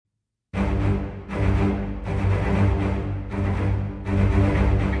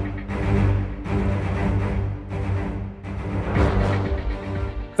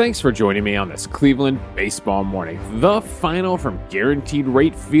Thanks for joining me on this Cleveland baseball morning. The final from Guaranteed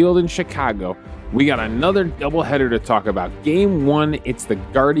Rate Field in Chicago. We got another doubleheader to talk about. Game 1, it's the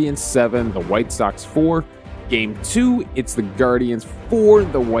Guardians 7, the White Sox 4. Game 2, it's the Guardians 4,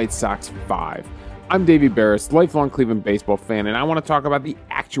 the White Sox 5. I'm Davey Barris, lifelong Cleveland baseball fan, and I want to talk about the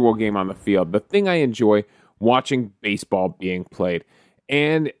actual game on the field, the thing I enjoy watching baseball being played.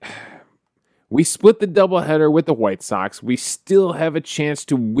 And we split the doubleheader with the White Sox. We still have a chance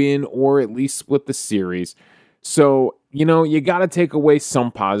to win or at least split the series. So, you got to take away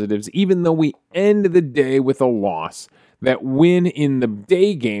some positives, even though we end the day with a loss. That win in the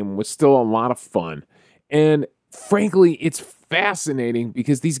day game was still a lot of fun. And frankly, it's fascinating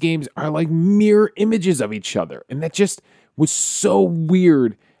because these games are like mirror images of each other. And that just was so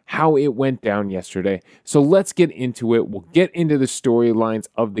weird how it went down yesterday. So let's get into it. We'll get into the storylines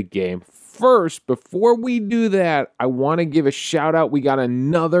of the game. First, before we do that, I want to give a shout out. We got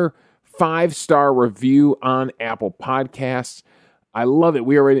another 5-star review on Apple Podcasts. I love it.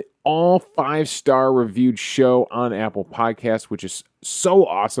 We are an all 5-star reviewed show on Apple Podcasts, which is so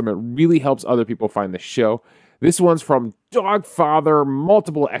awesome. It really helps other people find the show. This one's from Dogfather,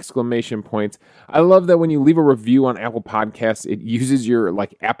 multiple exclamation points. I love that when you leave a review on Apple Podcasts, it uses your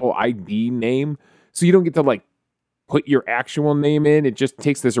Apple ID name. So you don't get to put your actual name in. It just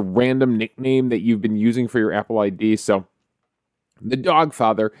takes this random nickname that you've been using for your Apple ID. So the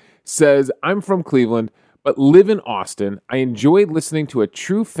Dogfather says, I'm from Cleveland, but live in Austin. I enjoy listening to a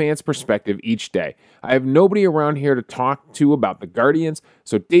true fan's perspective each day. I have nobody around here to talk to about the Guardians,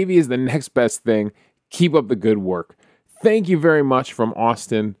 so Davey is the next best thing. Keep up the good work. Thank you very much from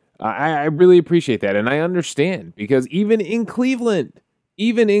Austin. I really appreciate that, and I understand, because even in Cleveland,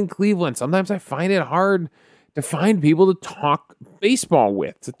 sometimes I find it hard to find people to talk baseball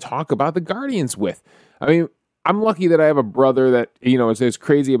with, to talk about the Guardians with. I mean, I'm lucky that I have a brother that, is as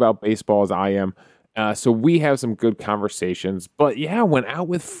crazy about baseball as I am. So we have some good conversations. But yeah, went out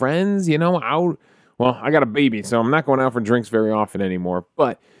with friends, I got a baby, so I'm not going out for drinks very often anymore.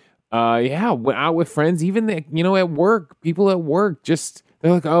 But went out with friends, even at work, people at work,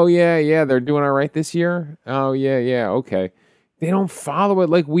 they're like, oh yeah, they're doing all right this year. Oh yeah, okay. They don't follow it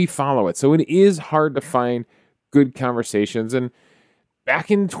like we follow it. So it is hard to find good conversations. And back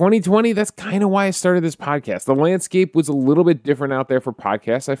in 2020, that's kind of why I started this podcast. The landscape was a little bit different out there for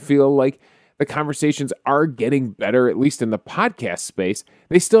podcasts. I feel like the conversations are getting better, at least in the podcast space.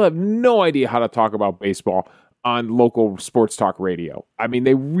 They still have no idea how to talk about baseball on local sports talk radio. I mean,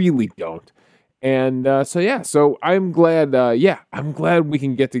 they really don't. And so I'm glad, I'm glad we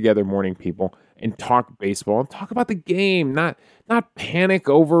can get together, morning people, and talk baseball and talk about the game, not panic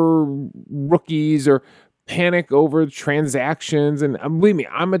over rookies or panic over transactions. And believe me,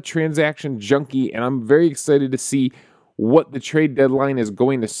 I'm a transaction junkie, and I'm very excited to see what the trade deadline is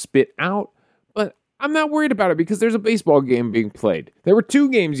going to spit out. But I'm not worried about it because there's a baseball game being played. There were 2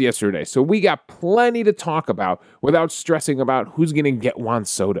 games yesterday, so we got plenty to talk about without stressing about who's going to get Juan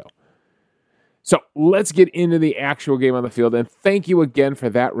Soto. So let's get into the actual game on the field, and thank you again for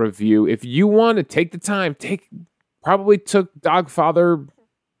that review. If you want to take the time, probably took Dogfather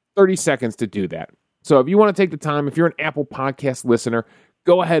 30 seconds to do that. So if you want to take the time, if you're an Apple Podcast listener,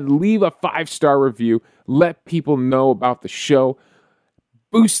 go ahead, leave a 5-star review, let people know about the show,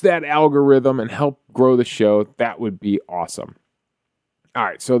 boost that algorithm and help grow the show. That would be awesome. All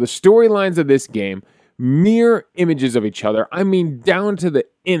right, so the storylines of this game, mirror images of each other. I mean, down to the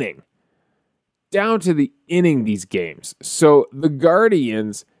inning, these games. So the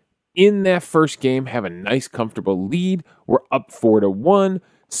Guardians in that first game have a nice, comfortable lead. We're up 4-1.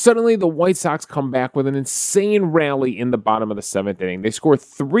 Suddenly, the White Sox come back with an insane rally in the bottom of the 7th inning. They score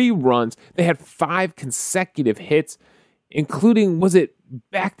 3 runs. They had 5 consecutive hits, including,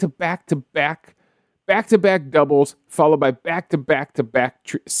 back-to-back doubles, followed by back-to-back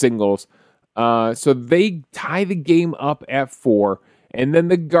singles. So they tie the game up at 4, and then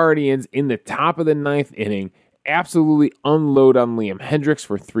the Guardians, in the top of the 9th inning, absolutely unload on Liam Hendriks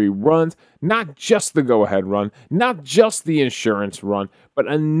for 3 runs. Not just the go-ahead run, not just the insurance run, but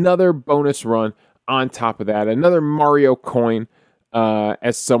another bonus run on top of that. Another Mario coin,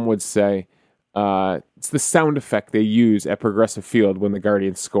 as some would say. It's the sound effect they use at Progressive Field when the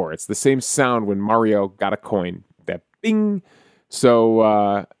Guardians score. It's the same sound when Mario got a coin. That bing. So,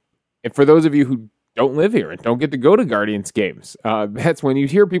 and for those of you who don't live here and don't get to go to Guardians games, that's when you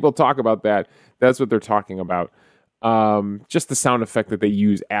hear people talk about that. That's what they're talking about. Just the sound effect that they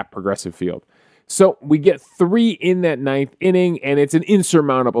use at Progressive Field. So we get 3 in that 9th inning, and it's an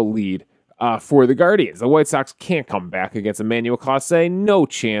insurmountable lead for the Guardians. The White Sox can't come back against Emmanuel Clase. No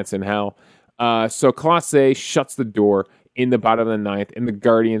chance in hell. So Clase shuts the door in the bottom of the ninth, and the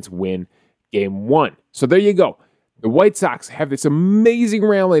Guardians win game one. So there you go. The White Sox have this amazing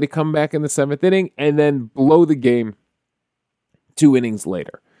rally to come back in the seventh inning and then blow the game 2 innings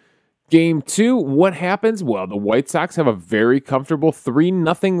later. Game two, what happens? Well, the White Sox have a very comfortable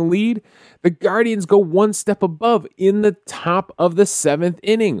 3-0 lead. The Guardians go one step above in the top of the seventh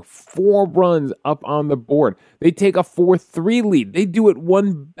inning. 4 runs up on the board. They take a 4-3 lead. They do it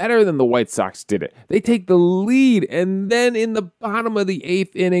one better than the White Sox did it. They take the lead, and then in the bottom of the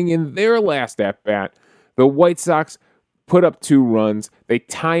eighth inning, in their last at-bat, the White Sox put up 2 runs. They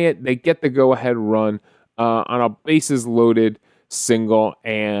tie it. They get the go-ahead run on a bases-loaded single,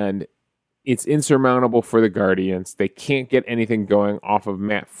 and it's insurmountable for the Guardians. They can't get anything going off of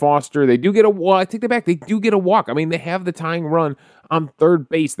Matt Foster. They do get a walk. I take that back. They do get a walk. I mean, they have the tying run on third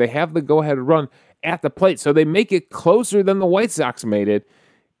base. They have the go-ahead run at the plate. So they make it closer than the White Sox made it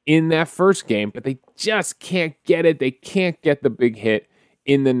in that first game, but they just can't get it. They can't get the big hit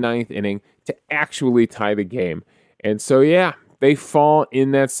in the ninth inning to actually tie the game. And so, yeah, they fall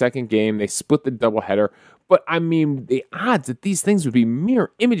in that second game. They split the doubleheader. But, I mean, the odds that these things would be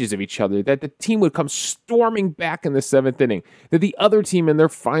mirror images of each other, that the team would come storming back in the seventh inning, that the other team in their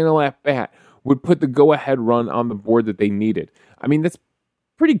final at-bat would put the go-ahead run on the board that they needed. I mean, that's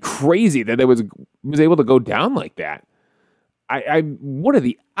pretty crazy that it was able to go down like that. What are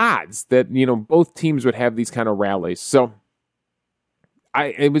the odds that, both teams would have these kind of rallies? So,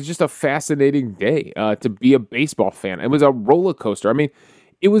 it was just a fascinating day to be a baseball fan. It was a roller coaster. I mean,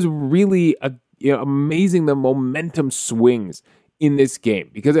 it was really amazing, the momentum swings in this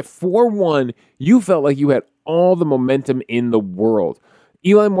game, because at 4-1, you felt like you had all the momentum in the world.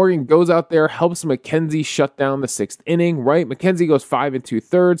 Eli Morgan goes out there, helps McKenzie shut down the sixth inning, right? McKenzie goes 5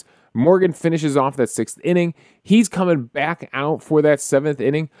 2/3. Morgan finishes off that sixth inning. He's coming back out for that seventh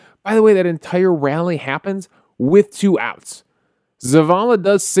inning. By the way, that entire rally happens with 2 outs. Zavala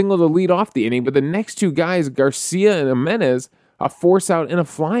does single to lead off the inning, but the next 2 guys, Garcia and Jimenez, a force out and a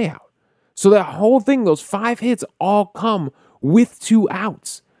fly out. So that whole thing, those 5 hits, all come with 2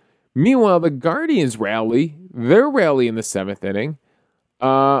 outs. Meanwhile, the Guardians their rally in the seventh inning,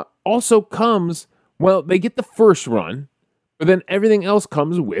 also comes, they get the first run, but then everything else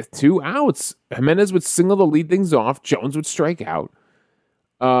comes with 2 outs. Jimenez would single to lead things off. Jones would strike out.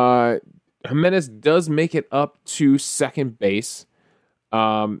 Jimenez does make it up to second base.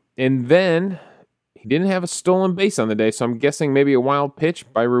 And then he didn't have a stolen base on the day, so I'm guessing maybe a wild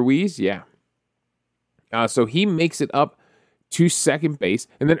pitch by Ruiz. Yeah. So he makes it up to second base,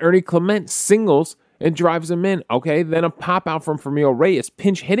 and then Ernie Clement singles and drives him in. Okay, then a pop out from Franmil Reyes,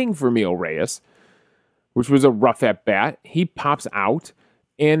 pinch hitting Franmil Reyes, which was a rough at bat. He pops out,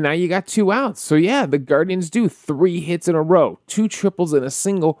 and now you got 2 outs. So yeah, the Guardians do 3 hits in a row, 2 triples and a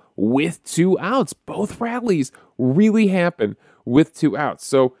single with 2 outs. Both rallies really happen with 2 outs.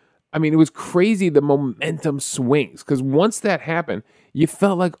 So, I mean, it was crazy, the momentum swings, because once that happened, you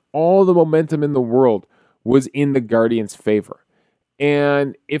felt like all the momentum in the world was in the Guardians' favor.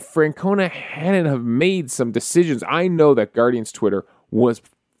 And if Francona hadn't have made some decisions, I know that Guardians Twitter was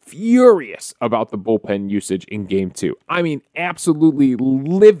furious about the bullpen usage in Game 2. I mean, absolutely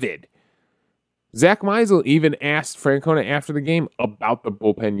livid. Zach Meisel even asked Francona after the game about the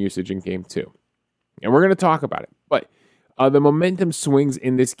bullpen usage in Game 2. And we're going to talk about it. But the momentum swings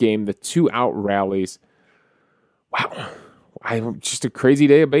in this game, the 2-out rallies. Wow. Just a crazy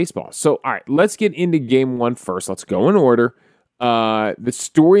day of baseball. So, all right, let's get into Game 1 first. Let's go in order. The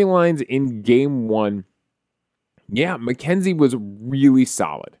storylines in Game 1. Yeah, McKenzie was really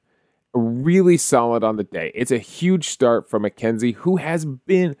solid. Really solid on the day. It's a huge start from McKenzie, who has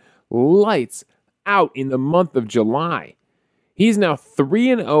been lights out in the month of July. He's now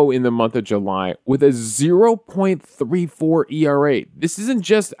 3-0 in the month of July with a 0.34 ERA. This isn't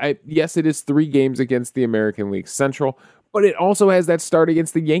just, yes, it is 3 games against the American League Central, but it also has that start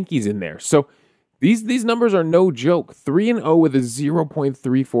against the Yankees in there. So these numbers are no joke. 3-0 with a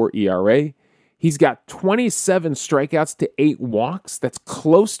 0.34 ERA. He's got 27 strikeouts to 8 walks. That's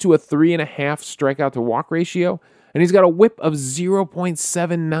close to a 3.5 strikeout to walk ratio. And he's got a whip of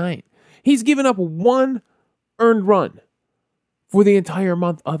 0.79. He's given up 1 earned run for the entire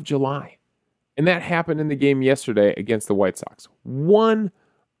month of July. And that happened in the game yesterday against the White Sox. 1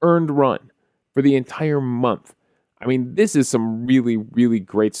 earned run for the entire month. I mean, this is some really, really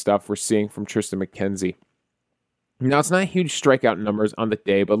great stuff we're seeing from Triston McKenzie. Now, it's not huge strikeout numbers on the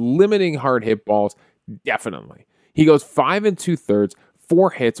day, but limiting hard hit balls, definitely. He goes 5 2/3,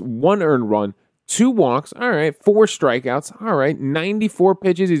 4 hits, 1 earned run, 2 walks, all right, 4 strikeouts, all right, 94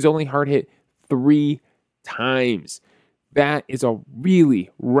 pitches. He's only hard hit 3 times. That is a really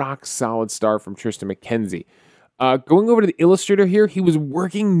rock solid start from Triston McKenzie. Going over to the illustrator here, he was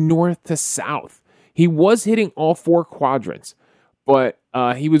working north to south. He was hitting all four quadrants, but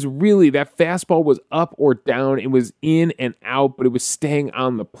he was really, that fastball was up or down. It was in and out, but it was staying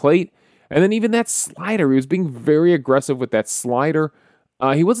on the plate. And then even that slider, he was being very aggressive with that slider.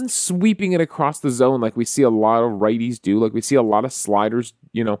 He wasn't sweeping it across the zone like we see a lot of righties do, like we see a lot of sliders,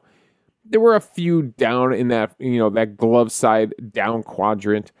 There were a few down in that, that glove side down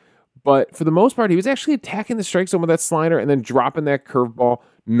quadrant. But for the most part, he was actually attacking the strike zone with that slider and then dropping that curveball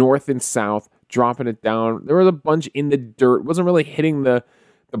north and south, dropping it down. There was a bunch in the dirt. Wasn't really hitting the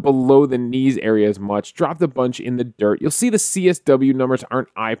below the knees area as much. Dropped a bunch in the dirt. You'll see the CSW numbers aren't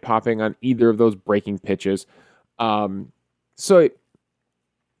eye-popping on either of those breaking pitches. So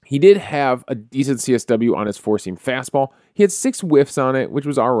he did have a decent CSW on his four-seam fastball. He had 6 whiffs on it, which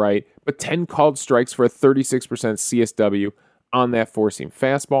was all right, but 10 called strikes for a 36% CSW on that four-seam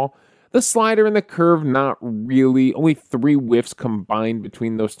fastball. The slider and the curve, not really. Only 3 whiffs combined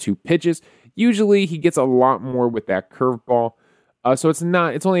between those two pitches. Usually he gets a lot more with that curveball. So it's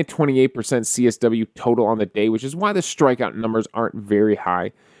only a 28% CSW total on the day, which is why the strikeout numbers aren't very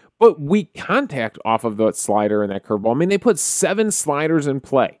high. But weak contact off of that slider and that curveball. I mean, they put 7 sliders in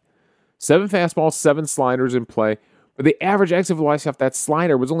play. 7 fastballs, 7 sliders in play. But the average exit velocity off that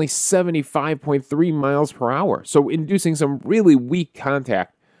slider was only 75.3 miles per hour. So inducing some really weak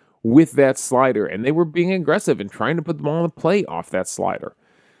contact with that slider. And they were being aggressive and trying to put the ball on the plate off that slider.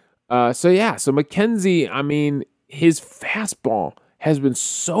 So McKenzie, I mean, his fastball has been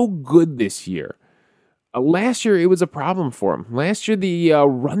so good this year. Last year, it was a problem for him. Last year, the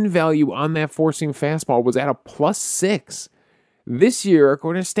run value on that four-seam fastball was at a +6. This year,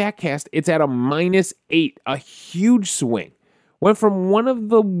 according to StatCast, it's at a -8, a huge swing. Went from one of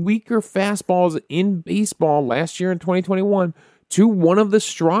the weaker fastballs in baseball last year in 2021 to one of the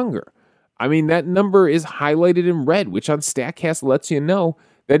stronger. I mean, that number is highlighted in red, which on StatCast lets you know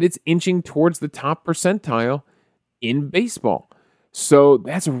that it's inching towards the top percentile in baseball. So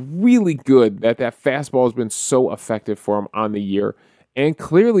that's really good that fastball has been so effective for him on the year. And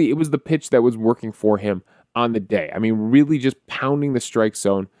clearly it was the pitch that was working for him on the day. I mean, really just pounding the strike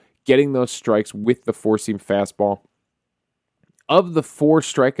zone, getting those strikes with the four-seam fastball. Of the 4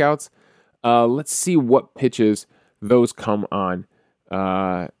 strikeouts, let's see what pitches those come on.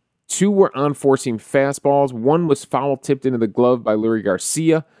 2 were on four-seam fastballs. 1 was foul-tipped into the glove by Leury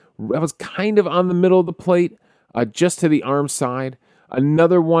Garcia. That was kind of on the middle of the plate, just to the arm side.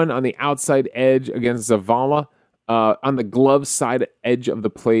 Another one on the outside edge against Zavala, on the glove side edge of the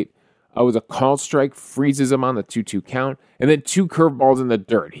plate. Was a called strike, freezes him on the 2-2 count. And then 2 curveballs in the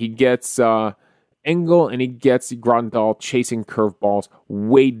dirt. He gets Engel and he gets Grandal chasing curveballs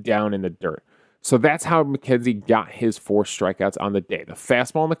way down in the dirt. So that's how McKenzie got his 4 strikeouts on the day. The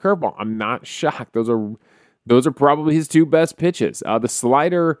fastball and the curveball, I'm not shocked. Those are probably his 2 best pitches. The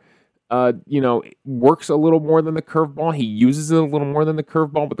slider, works a little more than the curveball. He uses it a little more than the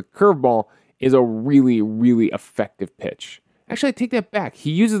curveball, but the curveball is a really, really effective pitch. Actually, I take that back.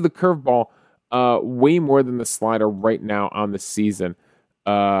 He uses the curveball way more than the slider right now on the season.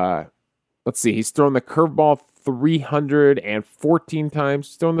 Let's see. He's thrown the curveball 314 times.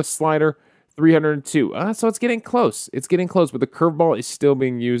 He's thrown the slider 302. So it's getting close. It's getting close, but the curveball is still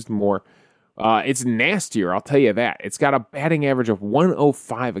being used more. It's nastier, I'll tell you that. It's got a batting average of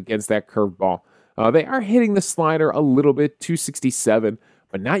 105 against that curveball. They are hitting the slider a little bit, 267,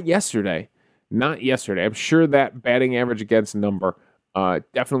 but not yesterday. Not yesterday. I'm sure that batting average against number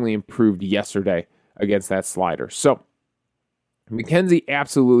definitely improved yesterday against that slider. So McKenzie,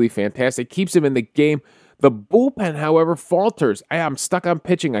 absolutely fantastic. Keeps him in the game. The bullpen, however, falters. I'm stuck on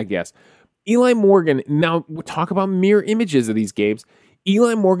pitching, I guess. Eli Morgan, now we'll talk about mirror images of these games.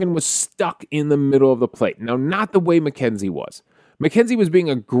 Eli Morgan was stuck in the middle of the plate. Now, not the way McKenzie was. McKenzie was being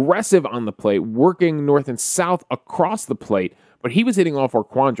aggressive on the plate, working north and south across the plate, but he was hitting all 4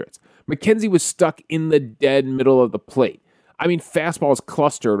 quadrants. McKenzie was stuck in the dead middle of the plate. I mean, fastballs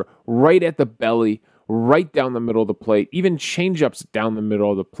clustered right at the belly, right down the middle of the plate, even changeups down the middle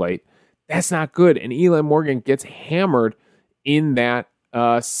of the plate. That's not good. And Eli Morgan gets hammered in that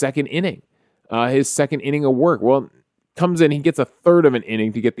second inning, his second inning of work. Well, comes in, he gets a third of an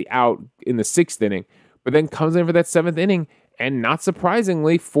inning to get the out in the 6th inning, but then comes in for that 7th inning, and not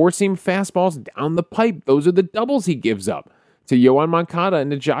surprisingly, four-seam fastballs down the pipe. Those are the doubles he gives up to Yoan Moncada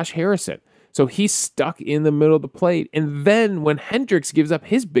and to Josh Harrison. So he's stuck in the middle of the plate. And then when Hendricks gives up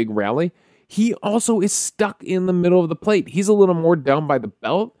his big rally, he also is stuck in the middle of the plate. He's a little more down by the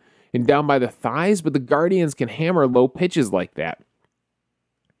belt and down by the thighs, but the Guardians can hammer low pitches like that.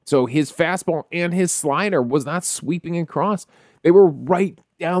 So his fastball and his slider was not sweeping across. They were right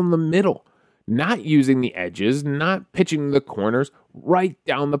down the middle. not using the edges, not pitching to the corners, right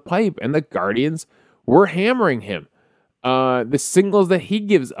down the pipe. And the Guardians were hammering him. The singles that he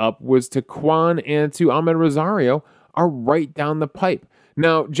gives up was to Kwan and to Ahmed Rosario are right down the pipe.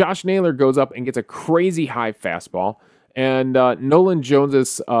 Now, Josh Naylor goes up and gets a crazy high fastball, and Nolan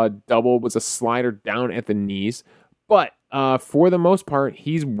Jones's double was a slider down at the knees. But for the most part,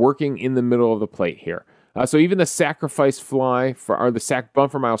 he's working in the middle of the plate here. So even the sacrifice fly or the sac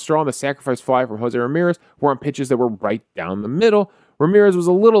bunt for Miles Straw and the sacrifice fly from Jose Ramirez were on pitches that were right down the middle. Ramirez was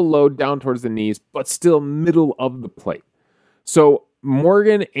a little low down towards the knees, but still middle of the plate. So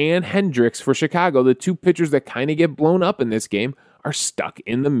Morgan and Hendricks for Chicago, the two pitchers that kind of get blown up in this game, are stuck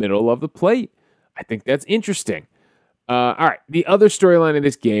in the middle of the plate. I think that's interesting. All right, the other storyline of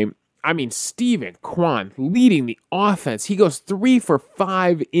this game, Steven Kwan leading the offense. He goes 3 for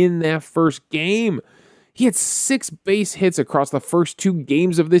 5 in that first game. He had 6 base hits across the first 2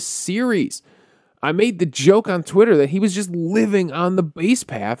 games of this series. I made the joke on Twitter that he was just living on the base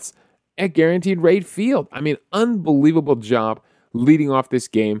paths at Guaranteed Rate Field. Unbelievable job leading off this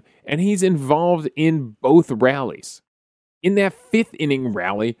game, and he's involved in both rallies. In that 5th inning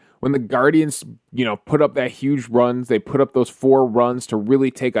rally, when the Guardians, put up that huge runs, they put up those 4 runs to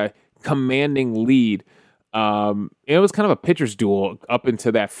really take a commanding lead. It was kind of a pitcher's duel up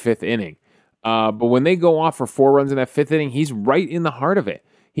into that 5th inning. But when they go off for 4 runs in that 5th inning, he's right in the heart of it.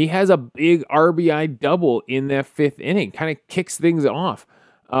 He has a big RBI double in that 5th inning, kind of kicks things off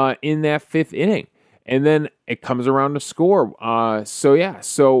in that 5th inning. And then it comes around to score.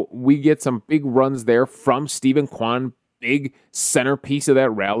 So we get some big runs there from Steven Kwan, big centerpiece of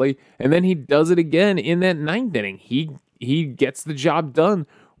that rally. And then he does it again in that 9th inning. He gets the job done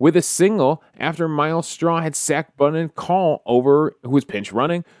with a single after Miles Straw had sacked Bunnan Call over, who was pinch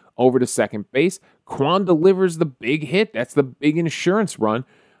running, over to second base. Kwan delivers the big hit. That's the big insurance run.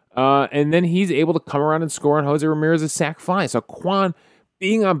 And then he's able to come around and score on Jose Ramirez's sac fly. So Kwan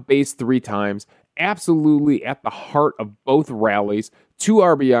being on base 3 times, absolutely at the heart of both rallies. 2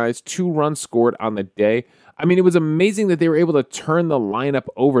 RBIs, 2 runs scored on the day. It was amazing that they were able to turn the lineup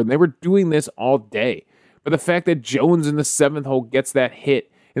over, and they were doing this all day. But the fact that Jones in the 7th hole gets that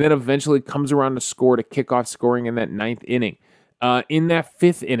hit and then eventually comes around to score to kick off scoring in that 9th inning. In that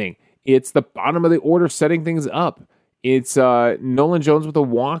 5th inning, it's the bottom of the order setting things up. It's Nolan Jones with a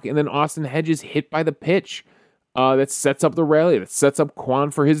walk, and then Austin Hedges hit by the pitch. That sets up the rally, that sets up Kwan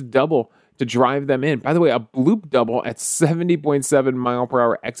for his double to drive them in. By the way, a bloop double at 70.7 mile per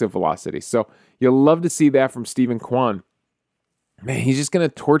hour exit velocity. So you'll love to see that from Steven Kwan. Man, he's just going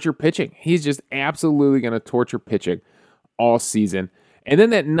to torture pitching. He's just absolutely going to torture pitching all season. And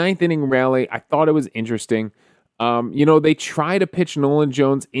then that 9th inning rally, I thought it was interesting. They try to pitch Nolan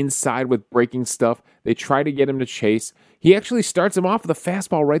Jones inside with breaking stuff. They try to get him to chase. He actually starts him off with a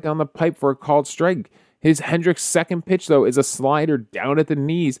fastball right down the pipe for a called strike. His Hendricks' second pitch, though, is a slider down at the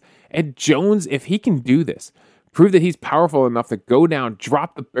knees. And Jones, if he can do this, prove that he's powerful enough to go down,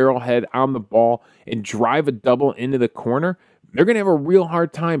 drop the barrel head on the ball, and drive a double into the corner, they're going to have a real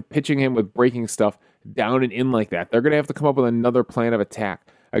hard time pitching him with breaking stuff down and in like that. They're going to have to come up with another plan of attack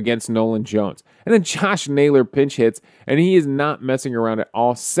against Nolan Jones. And then Josh Naylor pinch hits, and he is not messing around at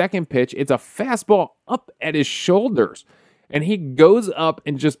all. Second pitch, it's a fastball up at his shoulders. And he goes up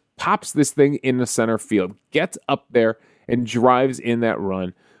and just pops this thing into center field, gets up there and drives in that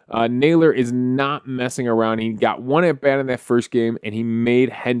run. Naylor is not messing around. He got 1 at bat in that first game, and he made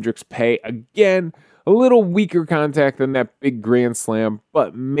Hendricks pay again. A little weaker contact than that big grand slam,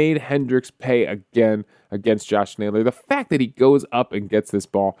 but made Hendricks pay again against Josh Naylor. The fact that he goes up and gets this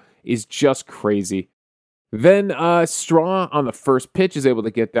ball is just crazy. Then Straw on the first pitch is able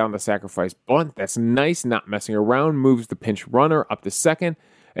to get down the sacrifice bunt. That's nice, not messing around, moves the pinch runner up to second.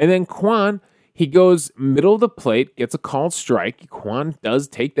 And then Kwan, he goes middle of the plate, gets a called strike. Kwan does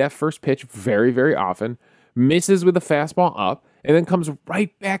take that first pitch very, very often, misses with a fastball up, and then comes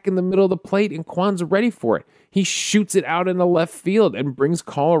right back in the middle of the plate, and Kwan's ready for it. He shoots it out in the left field and brings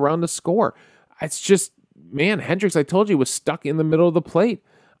Call around to score. It's just, man, Hendricks, I told you, was stuck in the middle of the plate.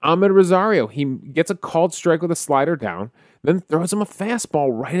 Ahmed Rosario, he gets a called strike with a slider down, then throws him a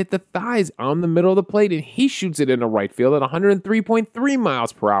fastball right at the thighs on the middle of the plate, and he shoots it into right field at 103.3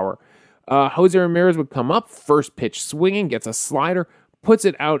 miles per hour. Jose Ramirez would come up, first pitch swinging, gets a slider, puts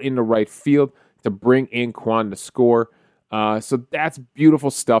it out into right field to bring in Kwan to score. So that's beautiful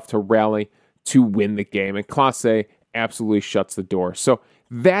stuff to rally to win the game. And Clase absolutely shuts the door. So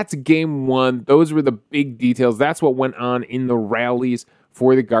that's game 1. Those were the big details. That's what went on in the rallies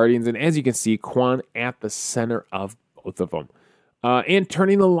for the Guardians. And as you can see, Kwan at the center of both of them. And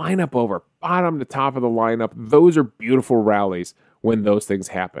turning the lineup over, bottom to top of the lineup. Those are beautiful rallies when those things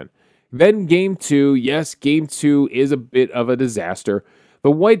happen. Then game 2, yes, game 2 is a bit of a disaster.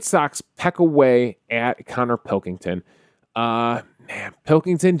 The White Sox peck away at Connor Pilkington.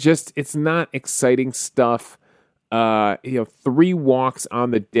 Pilkington it's not exciting stuff. 3 walks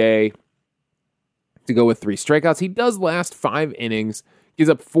on the day to go with 3 strikeouts. He does last 5 innings, gives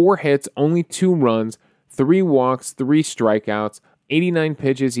up 4 hits, only 2 runs, 3 walks, 3 strikeouts, 89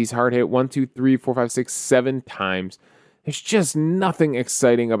 pitches. He's hard hit 7 times. There's just nothing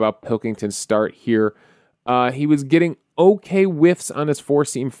exciting about Pilkington's start here. He was getting okay whiffs on his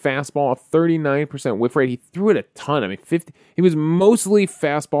four-seam fastball, a 39% whiff rate. He threw it a ton. 50. He was mostly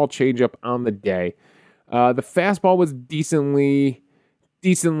fastball changeup on the day. The fastball was decently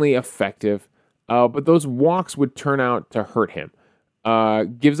effective, but those walks would turn out to hurt him.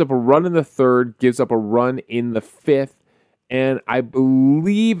 Gives up a run in the 3rd, gives up a run in the 5th, and I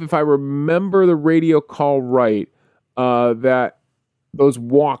believe, if I remember the radio call right, that those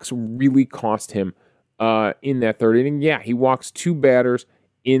walks really cost him in that 3rd inning. Yeah, he walks 2 batters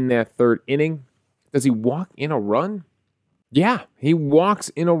in that 3rd inning. Does he walk in a run? Yeah, he walks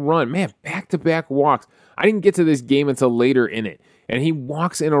in a run. Man, back-to-back walks. I didn't get to this game until later in it, and he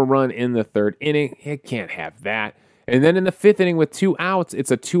walks in a run in the 3rd inning. He can't have that. And then in the 5th inning with 2 outs,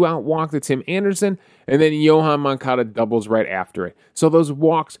 it's a 2-out walk to Tim Anderson, and then Yohan Moncada doubles right after it. So those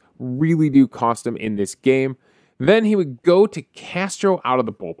walks really do cost him in this game. Then he would go to Castro out of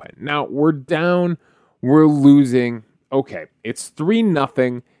the bullpen. Now, we're down, we're losing. Okay, it's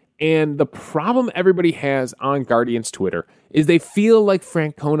 3-0, and the problem everybody has on Guardians Twitter is they feel like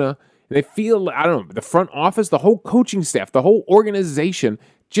Francona, they feel, the front office, the whole coaching staff, the whole organization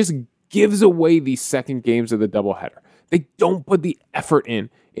just gives away these second games of the doubleheader. They don't put the effort in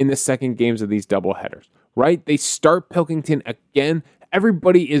the second games of these doubleheaders, right? They start Pilkington again.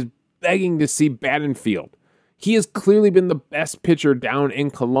 Everybody is begging to see Battenfield. He has clearly been the best pitcher down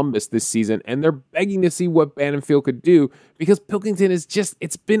in Columbus this season, and they're begging to see what Battenfield could do because Pilkington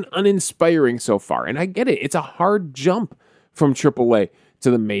it's been uninspiring so far. And I get it. It's a hard jump from AAA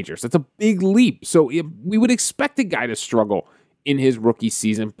to the majors. It's a big leap. So we would expect a guy to struggle in his rookie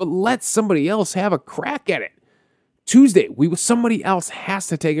season, but let somebody else have a crack at it. Tuesday, somebody else has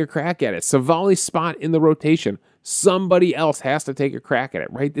to take a crack at it. Savali's spot in the rotation. Somebody else has to take a crack at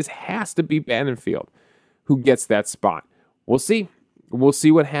it, right? This has to be Battenfield who gets that spot. We'll see. We'll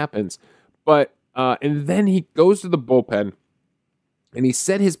see what happens. But and then he goes to the bullpen, and he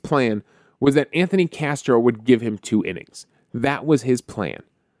said his plan was that Anthony Castro would give him 2 innings. That was his plan.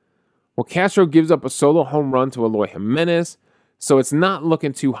 Well, Castro gives up a solo home run to Eloy Jimenez, so it's not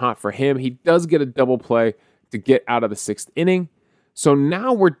looking too hot for him. He does get a double play to get out of the 6th inning. So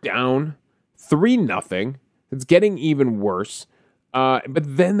now we're down 3-0. It's getting even worse. But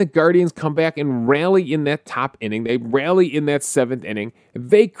then the Guardians come back and rally in that top inning. They rally in that 7th inning.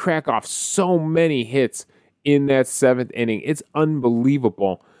 They crack off so many hits in that 7th inning. It's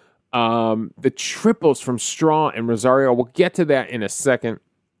unbelievable. The triples from Straw and Rosario, we'll get to that in a second.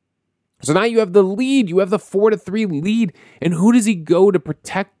 So now you have the lead. You have the 4-3 lead. And who does he go to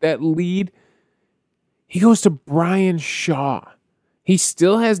protect that lead? He goes to Bryan Shaw. He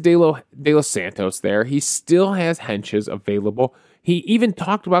still has De Los Santos there. He still has Hentges available. He even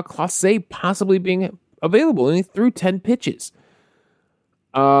talked about Clase possibly being available, and he threw 10 pitches.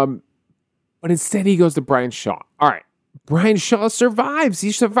 But instead, he goes to Bryan Shaw. All right, Bryan Shaw survives.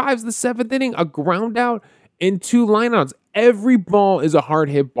 He survives the 7th inning, a ground out and 2 lineouts. Every ball is a hard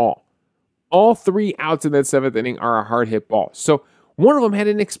hit ball. All 3 outs in that 7th inning are a hard hit ball. So one of them had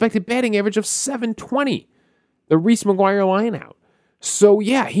an expected batting average of 720, the Reese McGuire lineout. So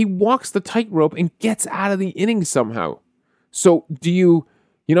yeah, he walks the tightrope and gets out of the inning somehow. So do you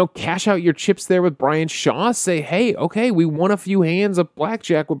cash out your chips there with Bryan Shaw? Say, hey, okay, we won a few hands of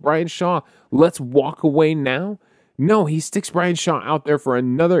blackjack with Bryan Shaw. Let's walk away now. No, he sticks Bryan Shaw out there for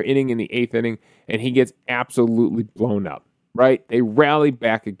another inning in the 8th inning, and he gets absolutely blown up, right? They rally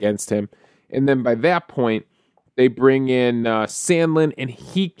back against him. And then by that point, they bring in Sandlin, and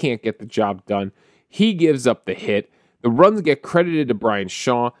he can't get the job done. He gives up the hit. The runs get credited to Bryan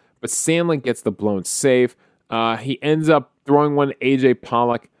Shaw, but Sandlin gets the blown save. He ends up throwing one to A.J.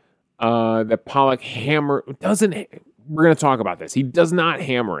 Pollock. That Pollock we're going to talk about this. He does not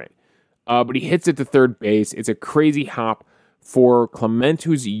hammer it, but he hits it to third base. It's a crazy hop for Clement,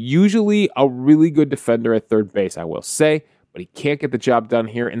 who's usually a really good defender at third base, I will say, but he can't get the job done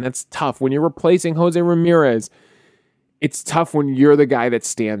here, and that's tough. When you're replacing Jose Ramirez, it's tough when you're the guy that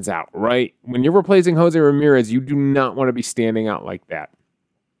stands out, right? When you're replacing Jose Ramirez, you do not want to be standing out like that.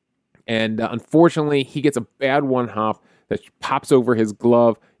 And unfortunately, he gets a bad one hop that pops over his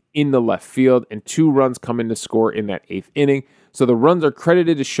glove in the left field, and 2 runs come in to score in that 8th inning. So the runs are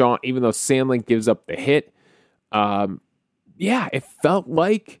credited to Shaw, even though Sandlin gives up the hit. It felt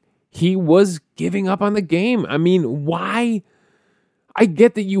like he was giving up on the game. I mean, why? I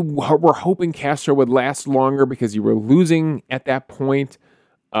get that you were hoping Castro would last longer because you were losing at that point.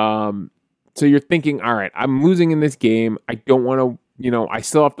 So you're thinking, all right, I'm losing in this game. I don't want to, I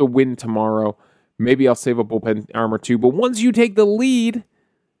still have to win tomorrow. Maybe I'll save a bullpen arm or 2. But once you take the lead,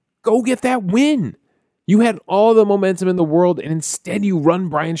 go get that win. You had all the momentum in the world, and instead you run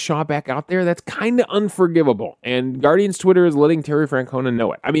Bryan Shaw back out there. That's kind of unforgivable. And Guardians Twitter is letting Terry Francona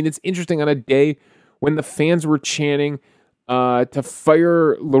know it. I mean, it's interesting on a day when the fans were chanting to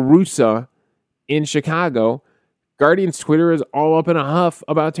fire La Russa in Chicago, Guardians Twitter is all up in a huff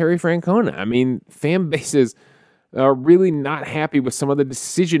about Terry Francona. I mean, fan bases are really not happy with some of the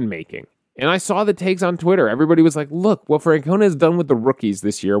decision making. And I saw the takes on Twitter. Everybody was like, look, what Francona has done with the rookies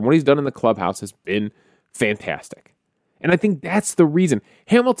this year and what he's done in the clubhouse has been fantastic. And I think that's the reason.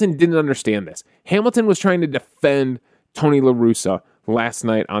 Hamilton didn't understand this. Hamilton was trying to defend Tony La Russa last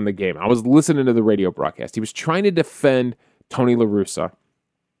night on the game. I was listening to the radio broadcast. He was trying to defend Tony La Russa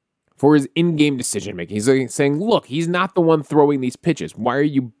for his in-game decision-making. He's saying, look, he's not the one throwing these pitches. Why are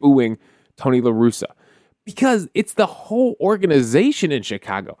you booing Tony La Russa? Because it's the whole organization in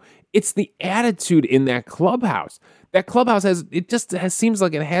Chicago. It's the attitude in that clubhouse. That clubhouse seems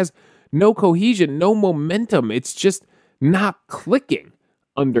like it has no cohesion, no momentum. It's just not clicking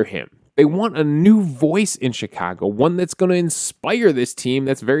under him. They want a new voice in Chicago, one that's going to inspire this team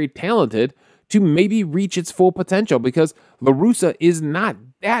that's very talented to maybe reach its full potential, because La Russa is not.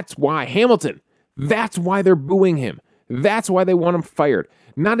 That's why Hamilton. That's why they're booing him. That's why they want him fired.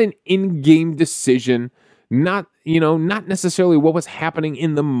 Not an in-game decision, not necessarily what was happening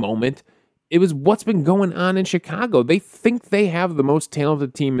in the moment. It was what's been going on in Chicago. They think they have the most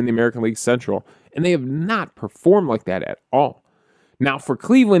talented team in the American League Central, and they have not performed like that at all. Now, for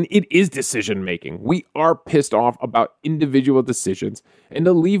Cleveland, it is decision-making. We are pissed off about individual decisions, and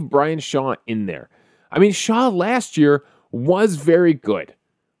to leave Bryan Shaw in there. I mean, Shaw last year was very good.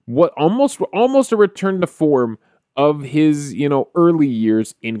 What almost a return to form of his, early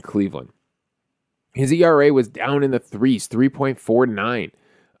years in Cleveland. His ERA was down in the 3s, 3.49.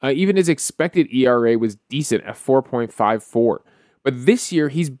 Even his expected ERA was decent at 4.54. But this year,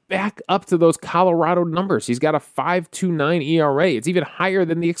 he's back up to those Colorado numbers. He's got a 5.29 ERA. It's even higher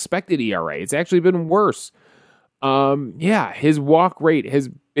than the expected ERA. It's actually been worse. His walk rate has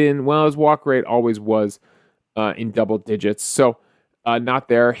been, his walk rate always was in double digits. So not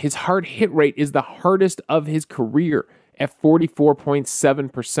there. His hard hit rate is the hardest of his career at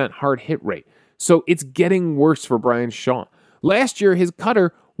 44.7% hard hit rate. So it's getting worse for Bryan Shaw. Last year, his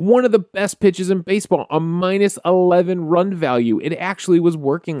cutter, one of the best pitches in baseball, a -11 run value. It actually was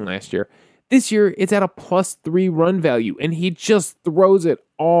working last year. This year, it's at a +3 run value, and he just throws it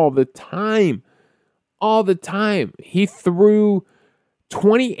all the time. All the time. He threw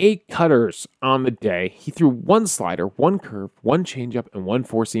 28 cutters on the day. He threw 1 slider, 1 curve, 1 changeup, and 1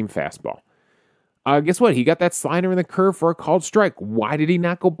 four-seam fastball. Guess what? He got that slider and the curve for a called strike. Why did he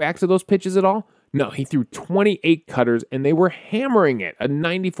not go back to those pitches at all? No, he threw 28 cutters, and they were hammering it. A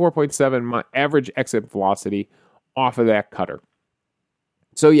 94.7 average exit velocity off of that cutter.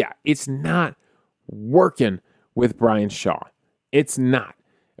 So, it's not working with Bryan Shaw. It's not.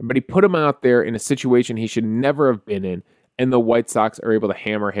 But he put him out there in a situation he should never have been in, and the White Sox are able to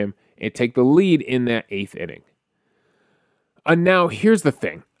hammer him and take the lead in that 8th inning. Now, here's the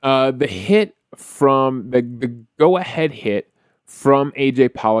thing. The hit from the go-ahead hit from A.J.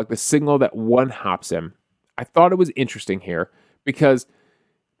 Pollock, the signal that one-hops him, I thought it was interesting here because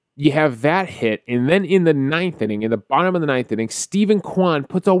you have that hit, and then in the 9th inning, in the bottom of the 9th inning, Steven Kwan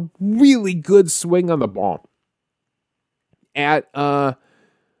puts a really good swing on the ball with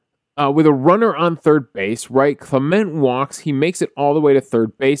a runner on third base, right? Clement walks. He makes it all the way to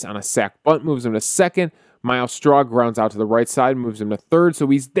third base on a sac bunt, moves him to second. Myles Straw grounds out to the right side, moves him to third, so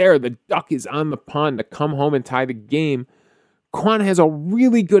he's there. The duck is on the pond to come home and tie the game. Kwan has a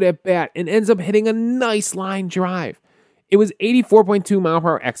really good at-bat and ends up hitting a nice line drive. It was 84.2 mile per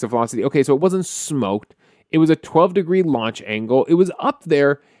hour exit velocity. Okay, so it wasn't smoked. It was a 12-degree launch angle. It was up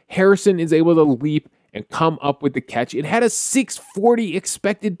there. Harrison is able to leap and come up with the catch. It had a 640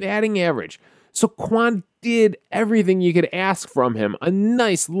 expected batting average. So Kwan did everything you could ask from him. A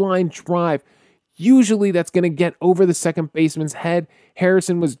nice line drive. Usually that's going to get over the second baseman's head.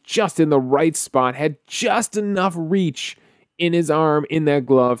 Harrison was just in the right spot, had just enough reach in his arm, in that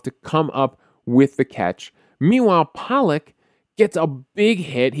glove, to come up with the catch. Meanwhile, Pollock gets a big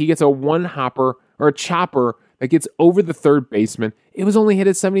hit. He gets a one-hopper, or a chopper, that gets over the third baseman. It was only hit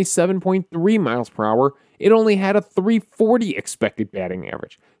at 77.3 miles per hour. It only had a 340 expected batting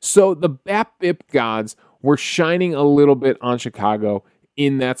average. So the BABIP gods were shining a little bit on Chicago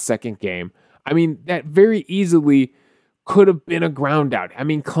in that second game. I mean, that very easily could have been a ground out. I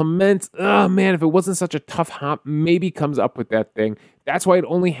mean, Clement, oh man, if it wasn't such a tough hop, maybe comes up with that thing. That's why it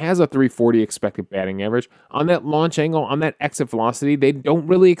only has a 340 expected batting average. On that launch angle, on that exit velocity, they don't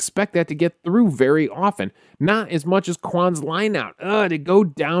really expect that to get through very often. Not as much as Kwan's line out. To go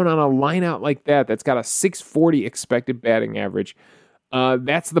down on a line out like that, that's got a 640 expected batting average.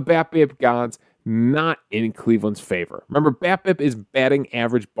 That's the BABIP gods, not in Cleveland's favor. Remember, BABIP is batting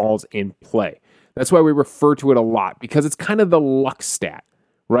average balls in play. That's why we refer to it a lot, because it's kind of the luck stat,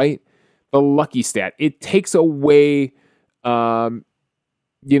 right? The lucky stat. It takes away, if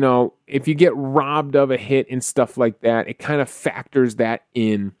you get robbed of a hit and stuff like that, it kind of factors that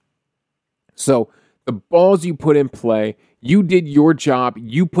in. So the balls you put in play, you did your job,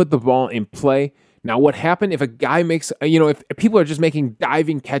 you put the ball in play. Now what happened if a guy makes, if people are just making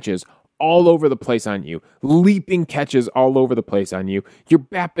diving catches all over the place on you, leaping catches all over the place on you, your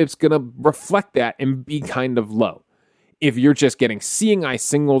BABIP's going to reflect that and be kind of low. If you're just getting seeing eye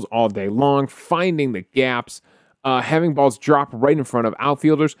singles all day long, finding the gaps, having balls drop right in front of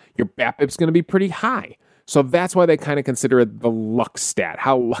outfielders, your BABIP's going to be pretty high. So that's why they kind of consider it the luck stat.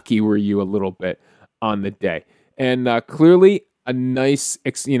 How lucky were you a little bit on the day? And clearly a nice,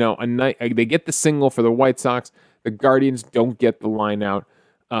 they get the single for the White Sox. The Guardians don't get the line out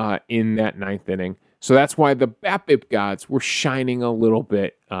in that ninth inning. So that's why the BABIP gods were shining a little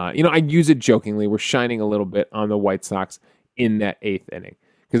bit. I use it jokingly. We're shining a little bit on the White Sox in that eighth inning.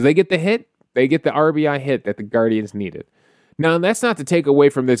 Because they get the hit. They get the RBI hit that the Guardians needed. Now, that's not to take away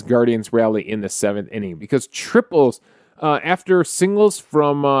from this Guardians rally in the seventh inning. Because triples, after singles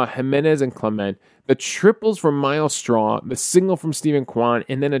from Jimenez and Clement, the triples from Myles Straw, the single from Steven Kwan,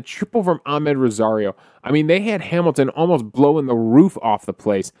 and then a triple from Ahmed Rosario. I mean, they had Hamilton almost blowing the roof off the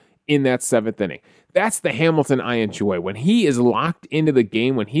place in that seventh inning. That's the Hamilton I enjoy. When he is locked into the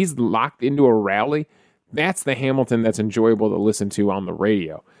game, when he's locked into a rally, that's the Hamilton that's enjoyable to listen to on the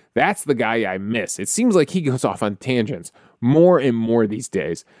radio. That's the guy I miss. It seems like he goes off on tangents more and more these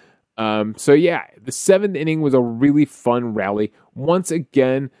days. The seventh inning was a really fun rally. Once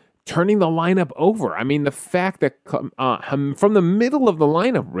again, turning the lineup over. I mean, the fact that from the middle of the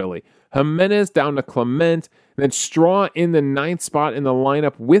lineup, really, Jimenez down to Clement, then Straw in the ninth spot in the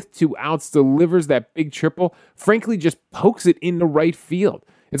lineup with 2 outs, delivers that big triple, frankly just pokes it into right field.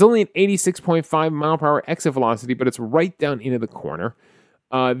 It's only an 86.5 mile per hour exit velocity, but it's right down into the corner.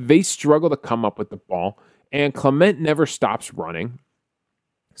 They struggle to come up with the ball, and Clement never stops running.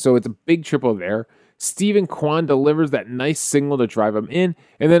 So it's a big triple there. Steven Kwan delivers that nice single to drive him in,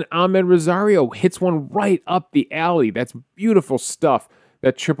 and then Ahmed Rosario hits one right up the alley. That's beautiful stuff,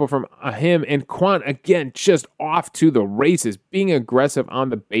 that triple from him. And Kwan, again, just off to the races, being aggressive on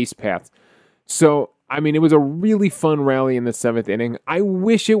the base paths. So, I mean, it was a really fun rally in the seventh inning. I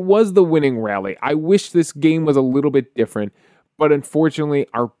wish it was the winning rally. I wish this game was a little bit different, but unfortunately,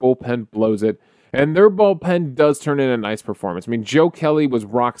 our bullpen blows it. And their bullpen does turn in a nice performance. I mean, Joe Kelly was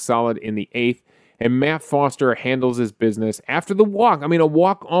rock solid in the eighth. And Matt Foster handles his business after the walk. I mean, a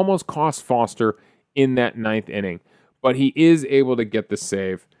walk almost cost Foster in that ninth inning, but he is able to get the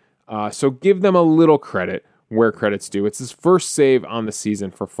save. So give them a little credit where credit's due. It's his first save on the season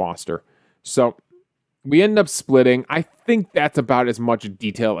for Foster. So we end up splitting. I think that's about as much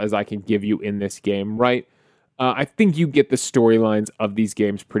detail as I can give you in this game, right? I think you get the storylines of these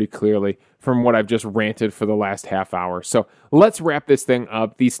games pretty clearly from what I've just ranted for the last half hour. So let's wrap this thing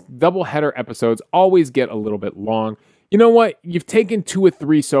up. These doubleheader episodes always get a little bit long. You know what? You've taken 2 or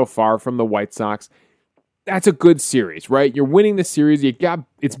 3 so far from the White Sox. That's a good series, right? You're winning the series.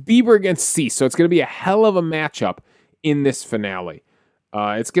 It's Bieber against Cease, so it's going to be a hell of a matchup in this finale.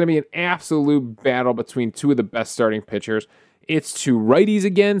 It's going to be an absolute battle between 2 of the best starting pitchers. It's 2 righties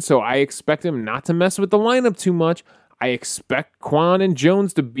again, so I expect him not to mess with the lineup too much. I expect Kwan and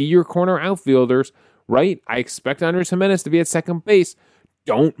Jones to be your corner outfielders, right? I expect Andres Jimenez to be at second base.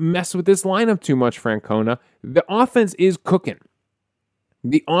 Don't mess with this lineup too much, Francona. The offense is cooking.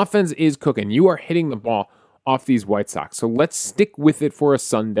 You are hitting the ball off these White Sox. So let's stick with it for a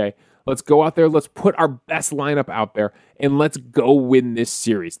Sunday. Let's go out there. Let's put our best lineup out there, and let's go win this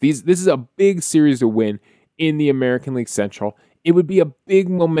series. This is a big series to win in the American League Central. It would be a big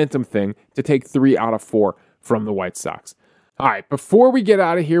momentum thing to take 3 out of 4 from the White Sox. All right, before we get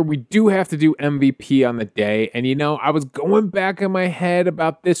out of here, we do have to do MVP on the day. And, I was going back in my head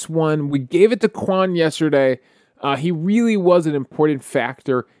about this one. We gave it to Kwan yesterday. He really was an important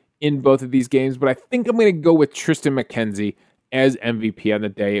factor in both of these games, but I think I'm going to go with Triston McKenzie as MVP on the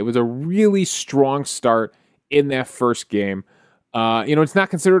day. It was a really strong start in that first game. It's not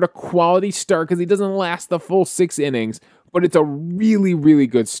considered a quality start because he doesn't last the full 6 innings, but it's a really, really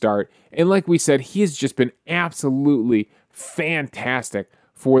good start. And like we said, he has just been absolutely fantastic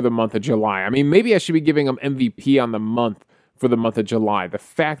for the month of July. I mean, maybe I should be giving him MVP on the month for the month of July. The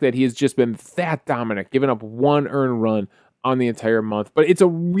fact that he has just been that dominant, giving up 1 earned run on the entire month. But it's a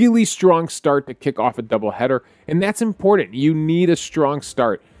really strong start to kick off a doubleheader, and that's important. You need a strong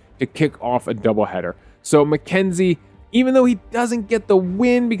start to kick off a doubleheader. So McKenzie, even though he doesn't get the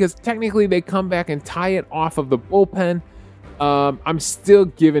win because technically they come back and tie it off of the bullpen, I'm still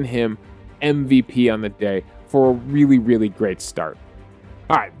giving him MVP on the day for a really, really great start.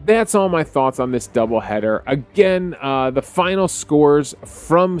 All right, that's all my thoughts on this doubleheader. Again, the final scores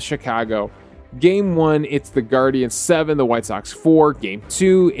from Chicago. Game 1, it's the Guardians 7, the White Sox 4. Game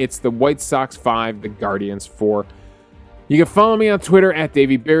 2, it's the White Sox 5, the Guardians 4. You can follow me on Twitter at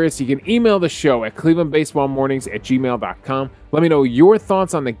Davey Berris. You can email the show at clevelandbaseballmornings@gmail.com. Let me know your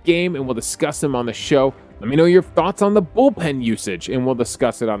thoughts on the game, and we'll discuss them on the show. Let me know your thoughts on the bullpen usage, and we'll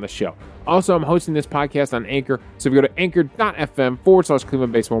discuss it on the show. Also, I'm hosting this podcast on Anchor, so if you go to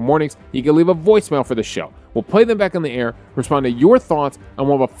anchor.fm/Cleveland Baseball Mornings, you can leave a voicemail for the show. We'll play them back on the air, respond to your thoughts, and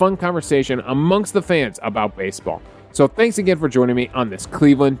we'll have a fun conversation amongst the fans about baseball. So thanks again for joining me on this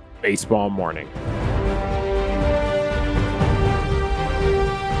Cleveland Baseball Morning.